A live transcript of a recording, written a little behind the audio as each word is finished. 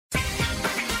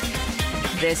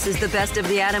This is the Best of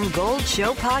the Adam Gold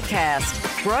Show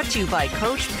podcast, brought to you by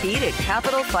Coach Pete at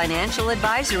Capital Financial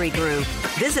Advisory Group.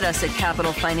 Visit us at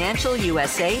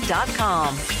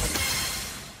capitalfinancialusa.com.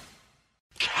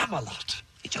 Camelot.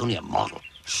 It's only a model.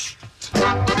 We're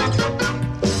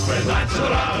knights of the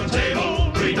round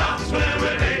table. We dance where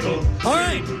we're able. All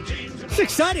right. It's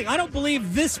exciting. I don't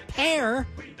believe this pair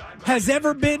has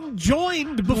ever been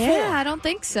joined before. Yeah, I don't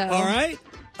think so. All right.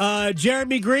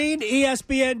 Jeremy Green,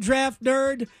 ESPN Draft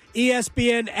Nerd,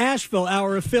 ESPN Asheville,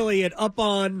 our affiliate up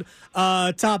on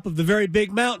top of the very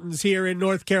big mountains here in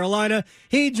North Carolina.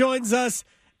 He joins us,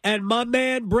 and my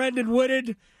man Brenden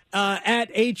Whitted at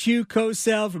HU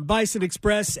Co-Sell from Bison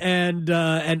Express and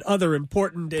other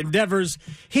important endeavors.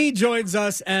 He joins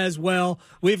us as well.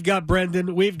 We've got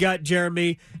Brenden, we've got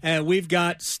Jeremy, and we've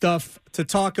got stuff to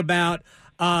talk about.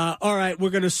 All right, we're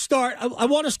going to start. I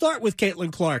want to start with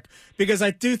Caitlin Clark because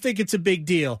I do think it's a big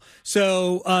deal.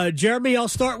 So, Jeremy, I'll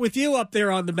start with you up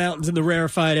there on the mountains in the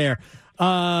rarefied air.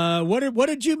 What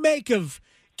did you make of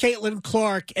Caitlin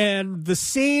Clark and the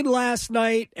scene last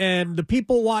night and the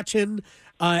people watching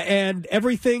and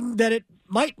everything that it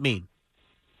might mean?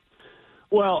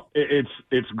 Well, it's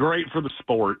great for the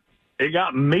sport. It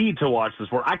got me to watch the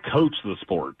sport. I coached the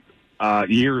sport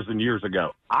years and years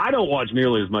ago. I don't watch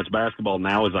nearly as much basketball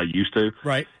now as I used to.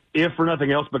 Right. If for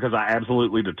nothing else, because I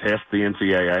absolutely detest the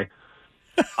NCAA.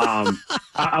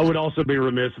 I would also be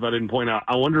remiss if I didn't point out,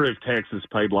 I wonder if Texas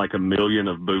paid like $1 million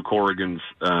of Boo Corrigan's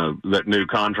that new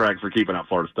contract for keeping out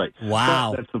Florida State.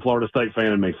 Wow. But that's the Florida State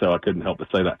fan in me, so I couldn't help but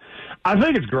say that. I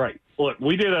think it's great. Look,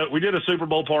 we did a Super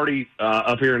Bowl party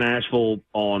up here in Asheville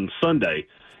on Sunday.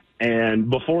 And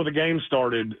before the game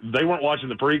started, they weren't watching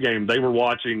the pregame. They were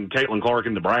watching Caitlin Clark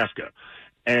in Nebraska.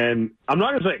 And I'm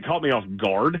not going to say it caught me off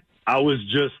guard. I was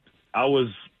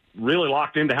really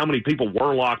locked into how many people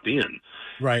were locked in.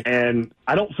 Right. And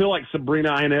I don't feel like Sabrina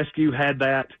Ionescu had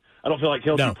that. I don't feel like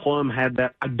Kelsey Plum had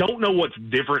that. I don't know what's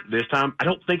different this time. I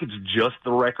don't think it's just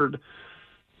the record.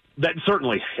 That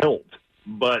certainly helped.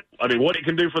 But, I mean, what it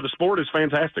can do for the sport is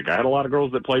fantastic. I had a lot of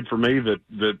girls that played for me that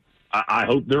I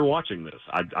hope they're watching this.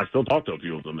 I still talk to a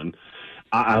few of them, and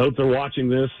I hope they're watching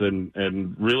this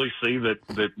and really see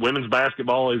that women's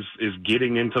basketball is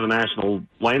getting into the national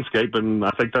landscape, and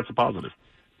I think that's a positive.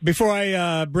 Before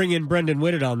I bring in Brenden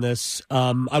Whitted on this,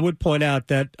 I would point out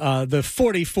that the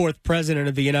 44th President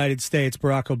of the United States,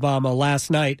 Barack Obama, last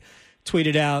night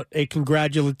tweeted out a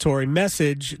congratulatory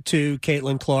message to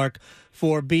Caitlin Clark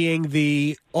for being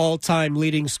the all-time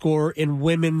leading scorer in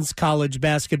women's college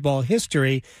basketball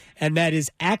history, and that is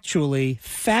actually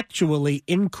factually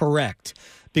incorrect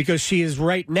because she is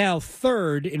right now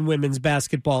third in women's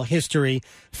basketball history,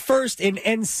 first in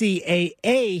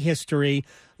NCAA history.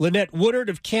 Lynette Woodard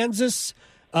of Kansas,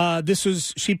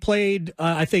 she played,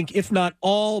 I think, if not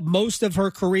most of her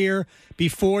career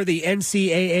before the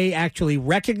NCAA actually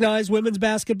recognized women's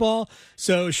basketball,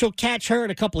 so she'll catch her in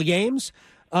a couple of games.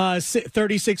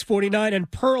 36-49, and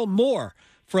Pearl Moore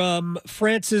from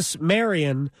Francis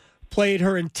Marion played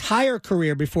her entire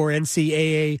career before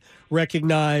NCAA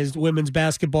recognized women's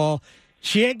basketball.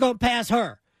 She ain't going to pass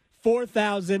her.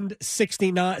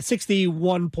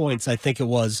 4,061 points, I think it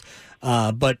was.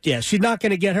 But, yeah, she's not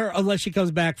going to get her unless she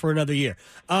comes back for another year.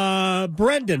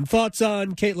 Brenden, thoughts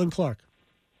on Caitlin Clark?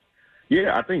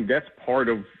 Yeah, I think that's part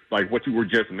of, like, what you were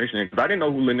just mentioning, because I didn't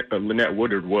know who Lynette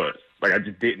Woodard was. Like, I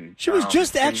just didn't. She was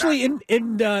just actually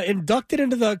inducted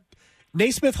into the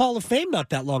Naismith Hall of Fame not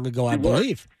that long ago, I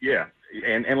believe. Yeah,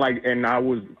 and I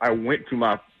went to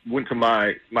my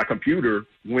computer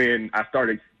when I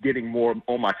started getting more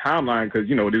on my timeline because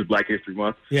it is Black History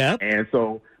Month. Yeah, and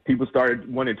so people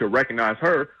started wanting to recognize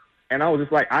her, and I was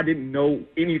just like, I didn't know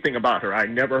anything about her. I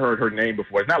never heard her name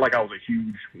before. It's not like I was a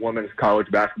huge women's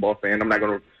college basketball fan. I'm not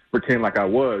going to pretend like I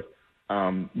was,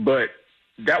 but.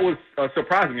 That was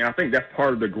surprising me. I think that's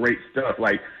part of the great stuff.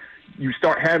 Like, you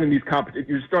start having these competitions,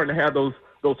 you're starting to have those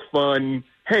fun,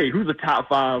 hey, who's the top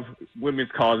 5 women's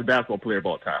college basketball player of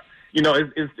all time?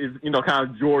 It's kind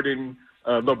of Jordan,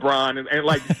 LeBron, and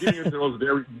like getting into those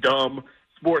very dumb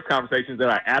sports conversations that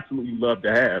I absolutely love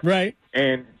to have. Right.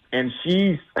 And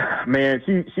she's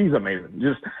amazing.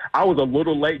 Just, I was a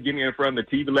little late getting in front of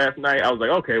the TV last night. I was like,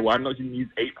 okay, well, I know she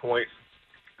needs 8 points.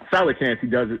 Solid chance he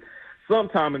does it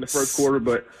sometime in the first quarter,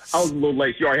 but I was a little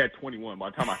late. She already had 21 by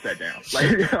the time I sat down. She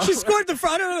scored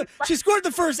she scored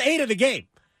the first 8 of the game.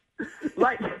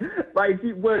 I think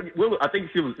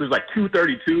it was like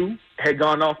 2:32 had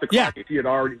gone off the clock and she had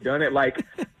already done it. Like,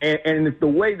 and it's the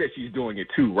way that she's doing it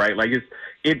too, right? Like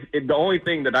it's the only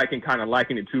thing that I can kind of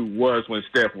liken it to was when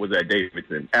Steph was at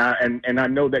Davidson, and I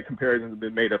know that comparison has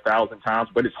been made 1,000 times,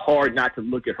 but it's hard not to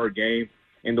look at her game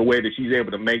in the way that she's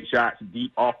able to make shots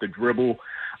deep off the dribble,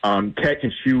 catch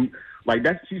and shoot. Like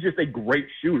she's just a great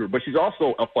shooter, but she's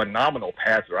also a phenomenal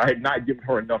passer. I had not given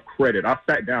her enough credit. I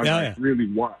sat down and really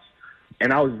watched,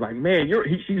 and I was like, man,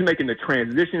 she's making the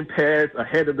transition pass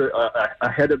ahead of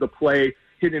the play,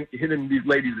 hitting these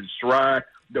ladies in stride.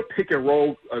 The pick and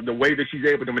roll, the way that she's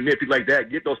able to manipulate that,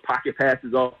 get those pocket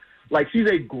passes off. Like, she's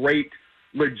a great,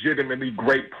 legitimately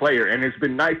great player, and it's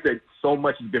been nice that so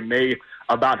much has been made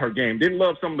about her game. Didn't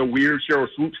love some of the weird Cheryl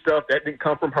Swoop stuff. That didn't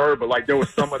come from her, but, like, there was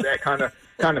some of that kind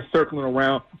of circling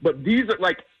around. But these are,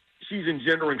 like, she's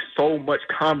engendering so much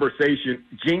conversation,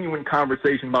 genuine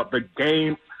conversation about the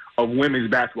game of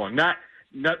women's basketball, not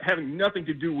having nothing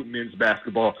to do with men's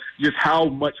basketball, just how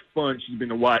much fun she's been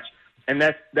to watch. And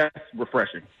that's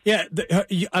refreshing. Yeah,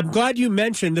 I'm glad you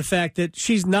mentioned the fact that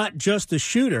she's not just a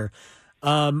shooter.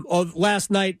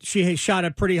 Last night, she shot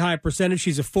a pretty high percentage.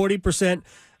 She's a 40%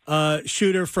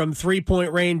 shooter from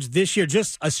three-point range this year,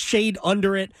 just a shade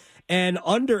under it, and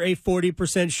under a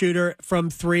 40% shooter from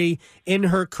three in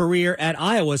her career at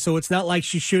Iowa. So it's not like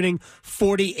she's shooting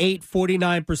 48,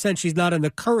 49%. She's not in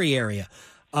the Curry area.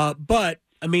 But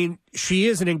I mean, she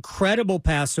is an incredible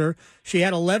passer. She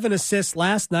had 11 assists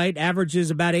last night, averages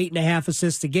about 8.5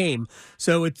 assists a game.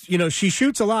 So it's, she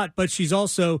shoots a lot, but she's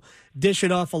also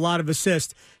dishing off a lot of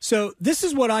assists. So this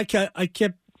is what I kept,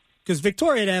 because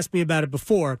Victoria had asked me about it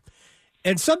before.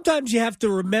 And sometimes you have to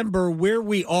remember where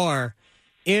we are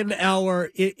in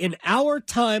our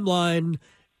timeline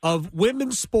of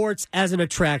women's sports as an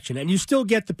attraction. And you still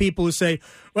get the people who say,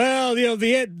 well,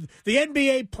 the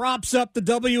NBA props up the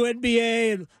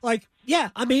WNBA. And like,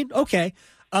 yeah, I mean, okay.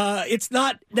 It's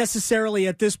not necessarily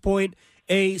at this point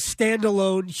a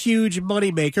standalone huge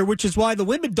moneymaker, which is why the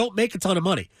women don't make a ton of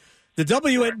money. The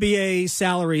WNBA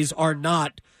salaries are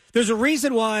not. There's a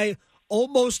reason why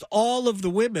almost all of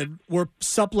the women were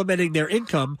supplementing their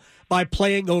income by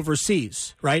playing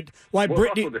overseas, right? Why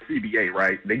Brittany? Also the CBA,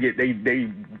 right? They get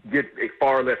a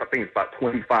far less. I think it's about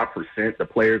 25%. The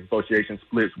Players Association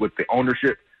splits with the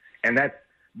ownership, and there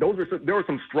are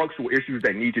some structural issues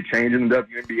that need to change in the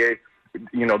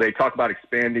WNBA. They talk about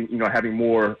expanding, having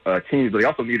more teams, but they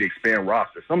also need to expand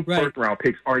rosters. Some first round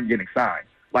picks aren't getting signed.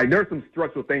 Like, there's some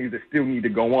structural things that still need to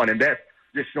go on, and that's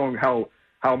just showing how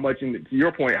much, to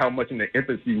your point, how much in the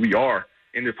infancy we are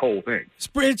in this whole thing.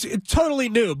 It's totally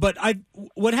new, but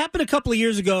what happened a couple of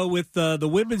years ago with the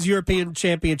Women's European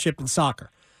Championship in soccer,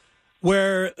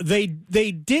 where they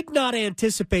did not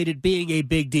anticipate it being a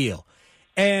big deal,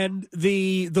 and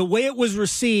the way it was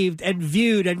received and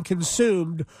viewed and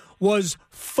consumed was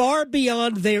far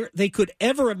beyond they could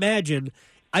ever imagine.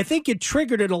 I think it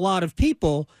triggered in a lot of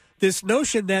people this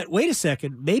notion that, wait a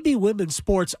second, maybe women's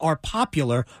sports are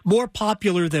more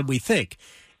popular than we think.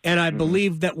 And I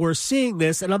believe that we're seeing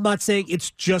this, and I'm not saying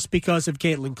it's just because of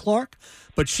Caitlin Clark,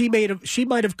 but she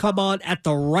might have come on at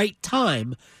the right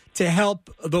time to help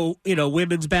the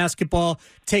women's basketball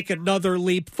take another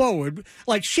leap forward.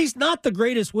 Like, she's not the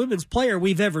greatest women's player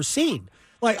we've ever seen.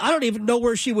 Like, I don't even know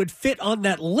where she would fit on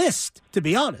that list, to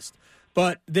be honest.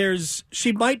 But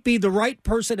she might be the right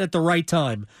person at the right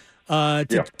time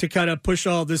to kind of push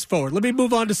all this forward. Let me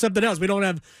move on to something else. We don't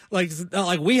have, not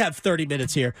like we have 30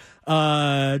 minutes here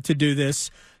to do this.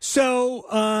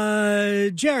 So,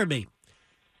 Jeremy,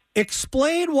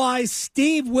 explain why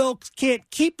Steve Wilks can't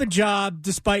keep a job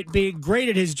despite being great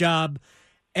at his job,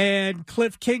 and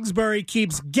Kliff Kingsbury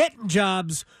keeps getting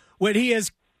jobs when he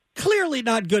is clearly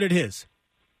not good at his.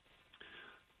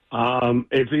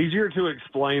 It's easier to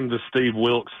explain the Steve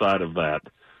Wilks side of that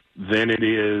than it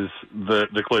is the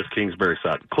Kliff Kingsbury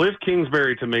side. Kliff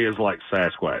Kingsbury, to me, is like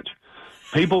Sasquatch.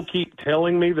 People keep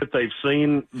telling me that they've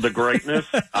seen the greatness.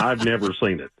 I've never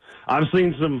seen it. I've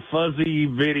seen some fuzzy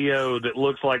video that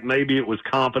looks like maybe it was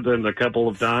competent a couple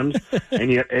of times,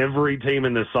 and yet every team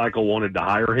in this cycle wanted to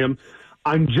hire him.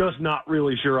 I'm just not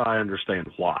really sure I understand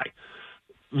why.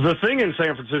 The thing in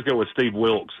San Francisco with Steve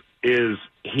Wilks is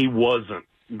he wasn't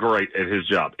great at his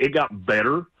job. It got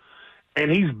better, and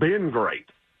he's been great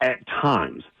at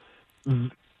times.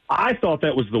 I thought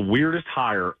that was the weirdest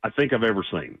hire I think I've ever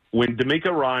seen. When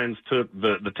D'Amico Ryans took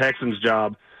the Texans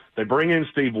job, they bring in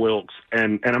Steve Wilks,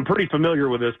 and I'm pretty familiar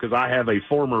with this because I have a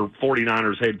former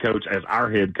 49ers head coach as our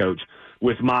head coach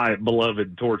with my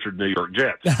beloved, tortured New York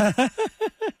Jets.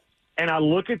 And I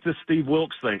look at the Steve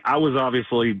Wilks thing. I was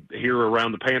obviously here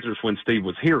around the Panthers when Steve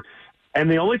was here, and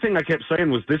the only thing I kept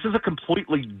saying was this is a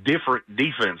completely different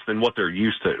defense than what they're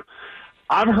used to.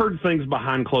 I've heard things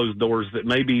behind closed doors that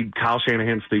maybe Kyle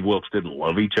Shanahan and Steve Wilks didn't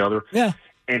love each other. Yeah.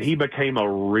 And he became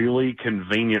a really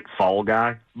convenient fall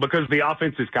guy because the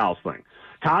offense is Kyle's thing.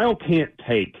 Kyle can't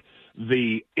take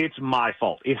it's my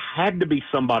fault. It had to be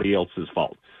somebody else's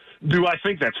fault. Do I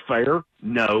think that's fair?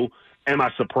 No. Am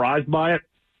I surprised by it?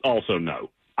 Also no.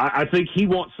 I think he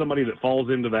wants somebody that falls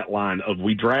into that line of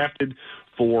we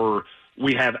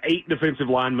have 8 defensive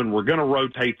linemen. We're going to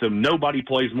rotate them. Nobody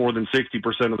plays more than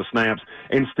 60% of the snaps.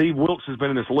 And Steve Wilks has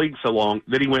been in this league so long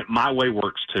that he went, my way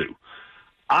works too.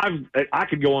 I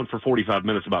could go on for 45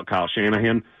 minutes about Kyle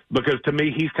Shanahan because to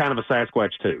me, he's kind of a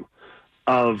Sasquatch too.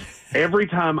 Of every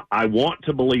time I want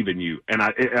to believe in you, and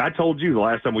I told you the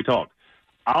last time we talked,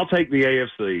 I'll take the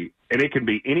AFC, and it can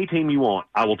be any team you want.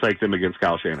 I will take them against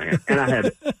Kyle Shanahan, and I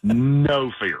had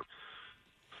no fear.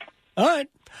 All right,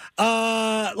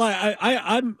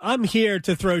 I'm here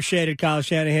to throw shade at Kyle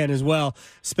Shanahan as well,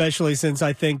 especially since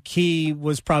I think he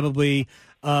was probably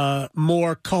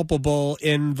more culpable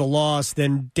in the loss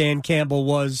than Dan Campbell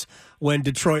was when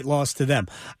Detroit lost to them.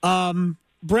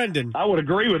 Brenden. I would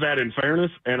agree with that in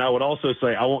fairness, and I would also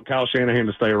say I want Kyle Shanahan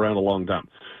to stay around a long time.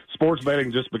 Sports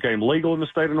betting just became legal in the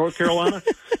state of North Carolina.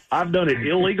 I've done it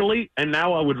illegally, and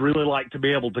now I would really like to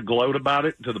be able to gloat about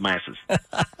it to the masses.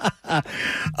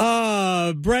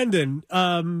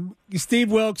 Brenden,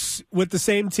 Steve Wilks with the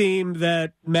same team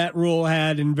that Matt Rule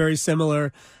had and very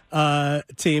similar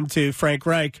team to Frank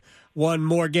Reich won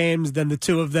more games than the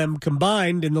two of them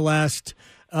combined in the last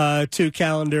 2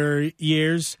 calendar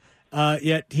years.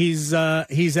 Yet he's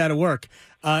out of work.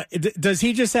 Does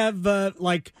he just have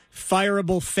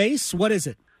fireable face? What is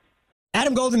it?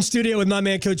 Adam Golden studio with my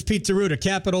man, Coach Pete Taruta,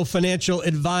 Capital Financial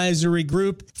Advisory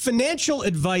Group. Financial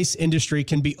advice industry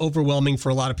can be overwhelming for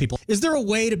a lot of people. Is there a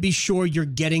way to be sure you're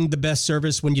getting the best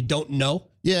service when you don't know?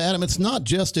 Yeah, Adam, it's not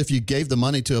just if you gave the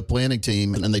money to a planning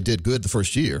team and they did good the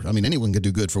first year. I mean, anyone could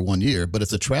do good for 1 year, but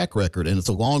it's a track record and it's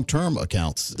a long-term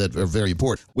accounts that are very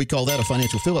important. We call that a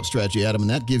financial fill-up strategy, Adam, and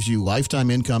that gives you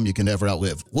lifetime income you can never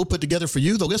outlive. We'll put together for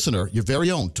you, the listener, your very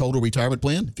own total retirement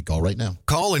plan if you call right now.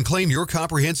 Call and claim your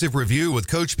comprehensive review with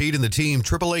Coach Pete and the team,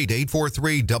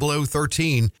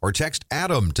 888-843-0013, or text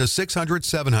ADAM to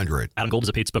 600-700. Adam Gold is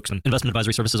a paid spokesman. Investment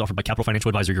advisory services offered by Capital Financial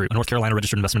Advisory Group, a North Carolina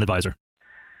registered investment advisor.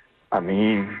 I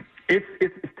mean, it's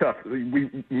tough. We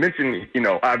mentioned,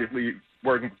 obviously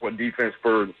working for defense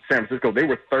for San Francisco. They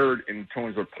were 3rd in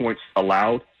terms of points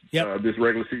allowed this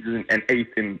regular season and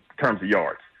 8th in terms of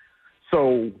yards.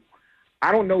 So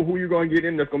I don't know who you're going to get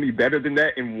in that's going to be better than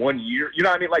that in 1 year. You know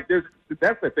what I mean?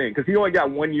 That's the thing, because he only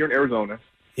got 1 year in Arizona.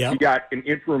 Yep. He got an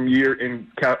interim year in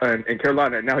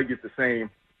Carolina, and now he gets the same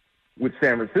with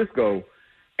San Francisco.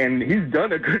 And he's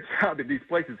done a good job at these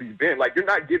places he's been. You're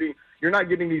not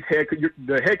getting these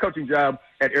the head coaching job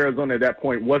at Arizona at that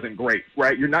point wasn't great,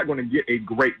 right? You're not going to get a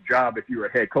great job if you're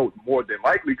a head coach, more than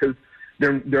likely, because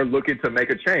they're looking to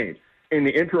make a change. In the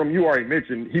interim, you already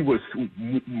mentioned he was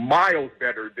miles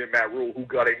better than Matt Rule, who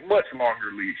got a much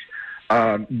longer leash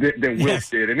than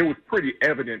Wilks did, and it was pretty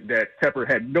evident that Tepper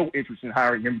had no interest in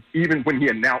hiring him, even when he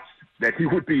announced that he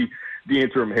would be the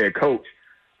interim head coach.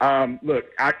 Look,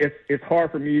 it's hard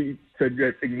for me to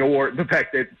just ignore the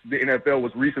fact that the NFL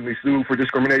was recently sued for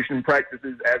discrimination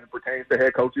practices as it pertains to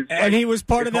head coaches. And he was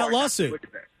part of that lawsuit.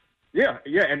 Yeah,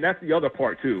 and that's the other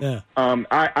part, too. Yeah.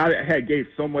 I had gave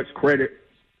so much credit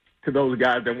to those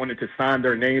guys that wanted to sign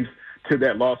their names to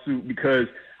that lawsuit because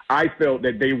I felt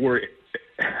that they were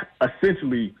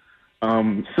essentially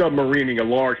submarining a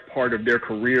large part of their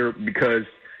career because,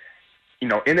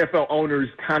 NFL owners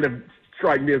kind of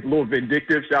strike me as a little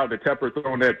vindictive. Shout out to Tepper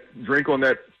throwing that drink on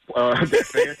that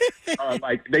fan.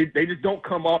 They just don't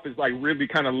come off as really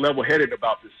kind of level-headed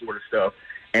about this sort of stuff.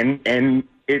 And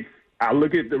I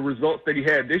look at the results that he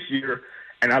had this year,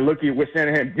 and I look at what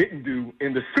Shanahan didn't do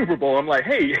in the Super Bowl. I'm like,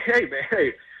 hey,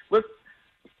 man,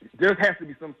 there has to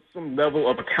be some level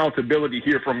of accountability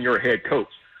here from your head coach.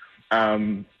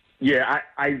 I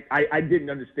didn't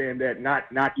understand that,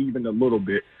 not even a little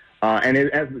bit. And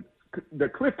as the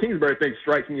Kliff Kingsbury thing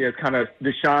strikes me as kind of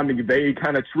the Sean McVay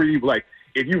kind of tree.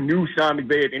 If you knew Sean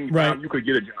McVay at any time, you could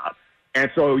get a job. And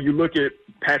so you look at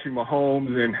Patrick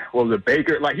Mahomes and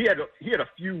Baker. He had a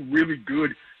few really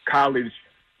good college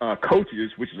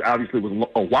coaches, which obviously was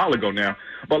a while ago now,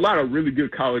 but a lot of really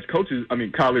good college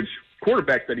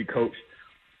quarterbacks that he coached.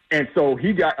 And so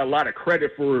he got a lot of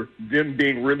credit for them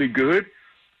being really good,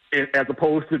 as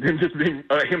opposed to them just being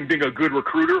him being a good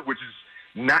recruiter, which is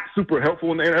not super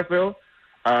helpful in the NFL.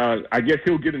 I guess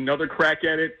he'll get another crack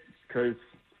at it because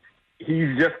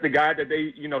he's just the guy that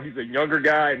he's a younger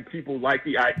guy and people like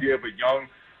the idea of a young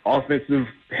offensive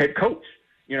head coach.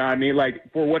 You know what I mean?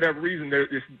 For whatever reason,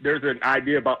 there's an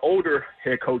idea about older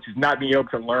head coaches not being able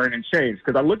to learn and change.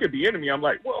 Because I look at the enemy, I'm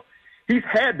like, well, he's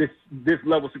had this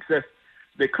level of success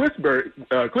that Kliff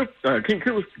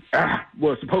Kingsbury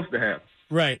was supposed to have.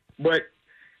 Right. But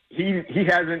he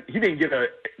didn't get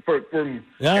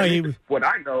what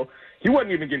I know, he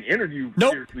wasn't even getting interviewed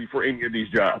seriously for any of these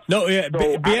jobs. No, yeah,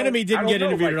 So Bieniemy didn't get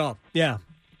interviewed at all. Yeah.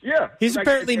 Yeah. He's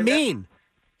apparently mean.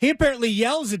 He apparently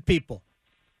yells at people.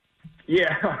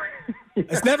 Yeah.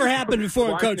 It's never happened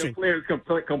before in coaching. Players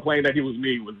complain that he was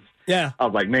mean. I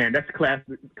was like, man, that's a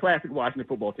classic Washington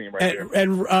football team right there.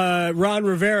 And Ron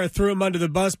Rivera threw him under the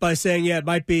bus by saying, it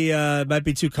might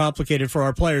be too complicated for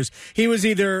our players. He was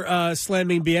either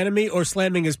slamming Bieniemy or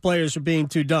slamming his players for being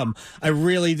too dumb. I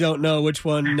really don't know which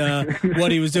one,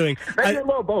 what he was doing. They did a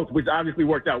little both, which obviously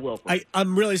worked out well for him.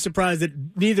 I'm really surprised that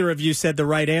neither of you said the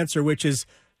right answer, which is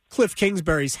Kliff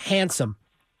Kingsbury's handsome.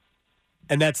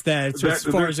 And that's that. It's as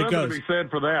far as it goes. There's something to be said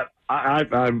for that.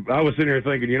 I was sitting here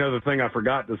thinking, the thing I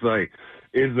forgot to say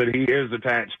is that he is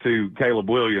attached to Caleb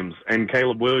Williams, and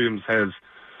Caleb Williams has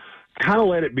kind of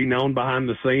let it be known behind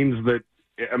the scenes that,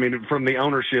 from the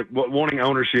ownership, wanting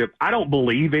ownership, I don't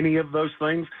believe any of those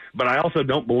things, but I also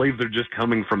don't believe they're just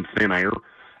coming from thin air.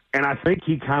 And I think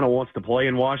he kind of wants to play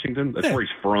in Washington. That's where he's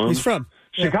from. He's from.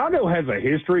 Chicago has a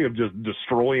history of just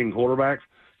destroying quarterbacks,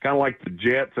 kind of like the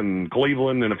Jets and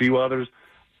Cleveland and a few others.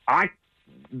 I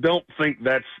don't think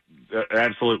that's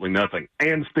absolutely nothing.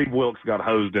 And Steve Wilks got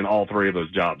hosed in all three of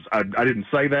those jobs. I didn't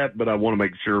say that, but I want to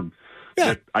make sure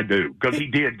that I do, because he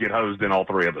did get hosed in all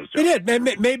three of those jobs. He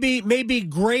did. Maybe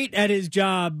great at his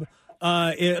job.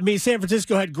 San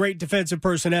Francisco had great defensive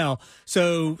personnel,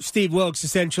 so Steve Wilks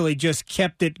essentially just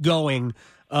kept it going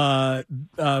for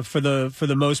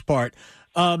the most part.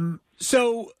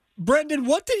 So, Brenden,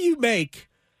 what do you make?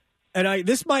 And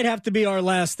this might have to be our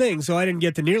last thing, so I didn't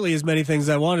get to nearly as many things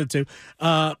I wanted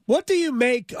to. What do you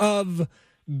make of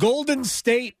Golden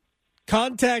State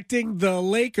contacting the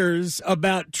Lakers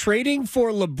about trading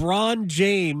for LeBron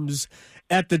James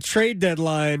at the trade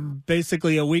deadline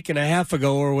basically a week and a half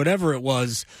ago or whatever it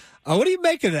was? What do you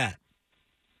make of that?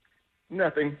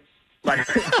 Nothing.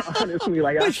 Honestly,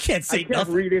 I can't say I kept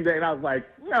nothing. reading that, and I was like,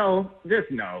 no, just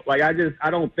no. I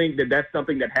don't think that that's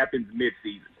something that happens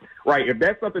mid-season. Right, if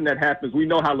that's something that happens, we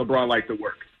know how LeBron likes to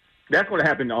work. That's going to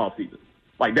happen in the offseason.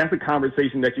 That's a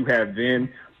conversation that you have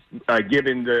then,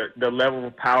 given the level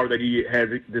of power that he has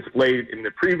displayed in the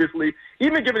previously,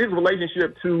 even given his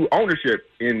relationship to ownership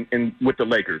with the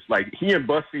Lakers. He and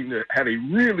Bus seem to have a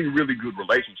really, really good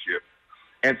relationship.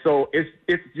 And so it's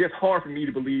just hard for me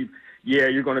to believe,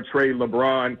 you're going to trade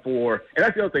LeBron for – and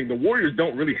that's the other thing. The Warriors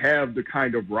don't really have the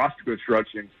kind of roster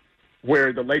construction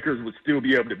where the Lakers would still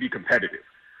be able to be competitive.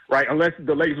 Right, unless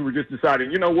the Lakers were just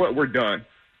deciding, you know what, we're done.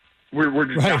 We're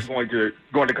just not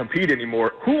going to compete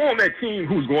anymore. Who on that team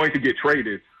who's going to get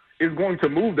traded is going to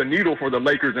move the needle for the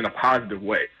Lakers in a positive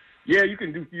way? Yeah, you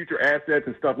can do future assets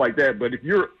and stuff like that, but if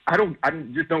I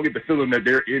just don't get the feeling that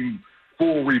they're in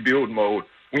full rebuild mode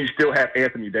when you still have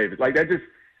Anthony Davis.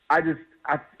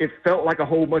 It felt like a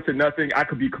whole bunch of nothing. I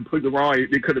could be completely wrong.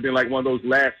 It could have been like one of those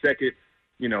last second,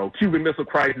 Cuban Missile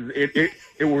Crisis.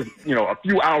 It was, a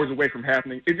few hours away from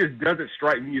happening. It just doesn't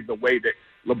strike me as the way that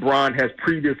LeBron has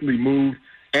previously moved,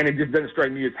 and it just doesn't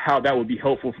strike me as how that would be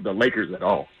helpful for the Lakers at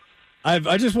all.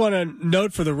 I just want to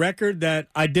note for the record that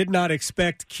I did not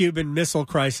expect Cuban Missile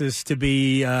Crisis to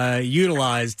be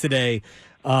utilized today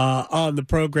on the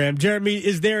program. Jeremy,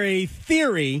 is there a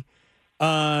theory?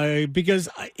 Because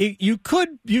you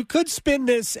could spin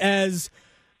this as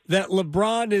that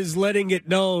LeBron is letting it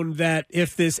known that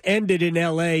if this ended in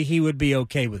L.A., he would be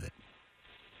okay with it.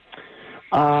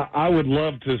 I would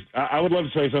love to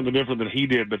say something different than he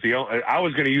did, but I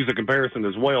was going to use a comparison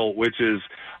as well, which is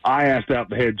I asked out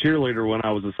the head cheerleader when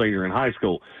I was a senior in high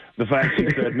school. The fact he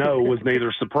said no was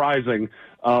neither surprising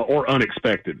or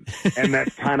unexpected, and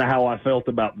that's kind of how I felt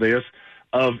about this.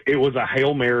 It was a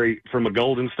Hail Mary from a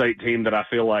Golden State team that I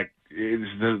feel like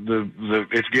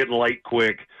it's getting late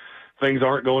quick. Things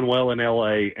aren't going well in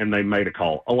L.A., and they made a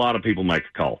call. A lot of people make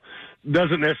a call.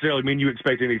 Doesn't necessarily mean you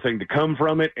expect anything to come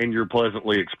from it, and you're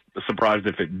pleasantly surprised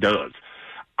if it does.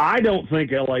 I don't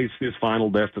think L.A. is his final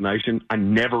destination. I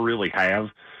never really have,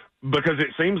 because it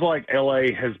seems like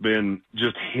L.A. has been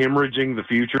just hemorrhaging the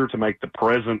future to make the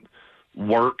present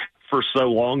work for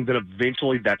so long that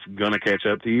eventually that's going to catch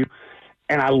up to you.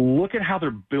 And I look at how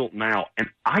they're built now, and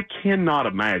I cannot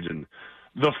imagine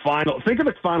think of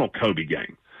the final Kobe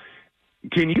game.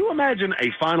 Can you imagine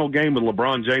a final game with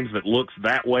LeBron James that looks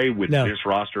that way with this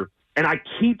roster? And I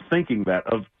keep thinking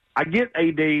I get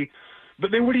AD, but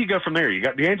then where do you go from there? You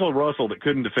got D'Angelo Russell that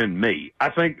couldn't defend me.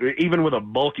 I think even with a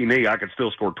bulky knee, I could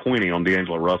still score 20 on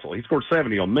D'Angelo Russell. He scored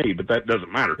 70 on me, but that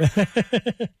doesn't matter.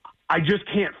 I just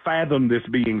can't fathom this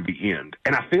being the end.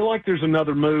 And I feel like there's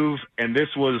another move, and this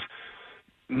was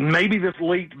maybe this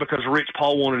leaked because Rich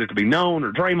Paul wanted it to be known,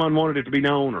 or Draymond wanted it to be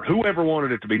known, or whoever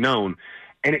wanted it to be known.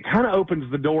 And it kind of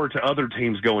opens the door to other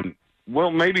teams going,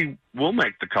 well, maybe we'll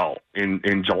make the call in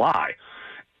July.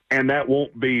 And this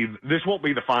won't be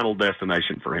the final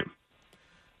destination for him.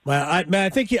 Well, I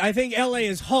think LA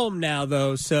is home now,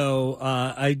 though. So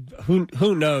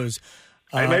who knows?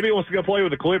 Hey, maybe he wants to go play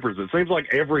with the Clippers. It seems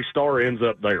like every star ends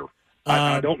up there.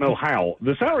 I don't know how.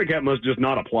 The salary cap must just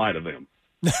not apply to them.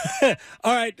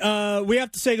 All right, we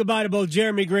have to say goodbye to both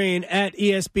Jeremy Green at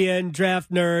ESPN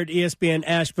Draft Nerd, ESPN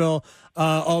Asheville,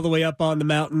 all the way up on the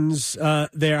mountains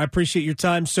there. I appreciate your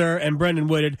time, sir, and Brenden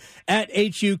Whitted at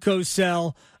HU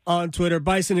Cosell on Twitter,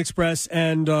 Bison Express,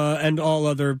 and all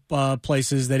other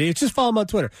places that just follow him on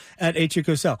Twitter at HU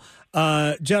Cosell.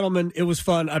 Gentlemen, it was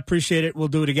fun. I appreciate it. We'll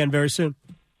do it again very soon.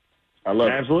 I love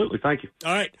it. Absolutely. Thank you.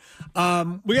 All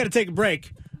right, we got to take a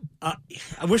break.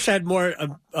 I wish I had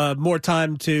more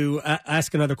time to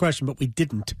ask another question, but we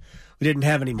didn't. We didn't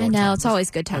have any more time. I know, it's always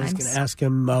good times. I was going to ask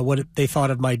him what they thought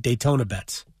of my Daytona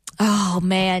bets. Oh,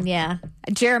 man, yeah.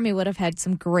 Jeremy would have had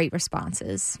some great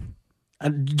responses.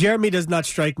 Jeremy does not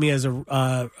strike me as a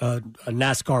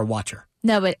NASCAR watcher.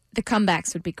 No, but the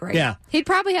comebacks would be great. Yeah. He'd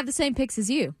probably have the same picks as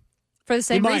you for the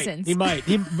same reasons. He might.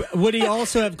 Would he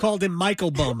also have called him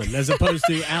Michael Bowman as opposed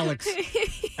to Alex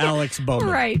Bowman?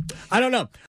 Right. I don't know.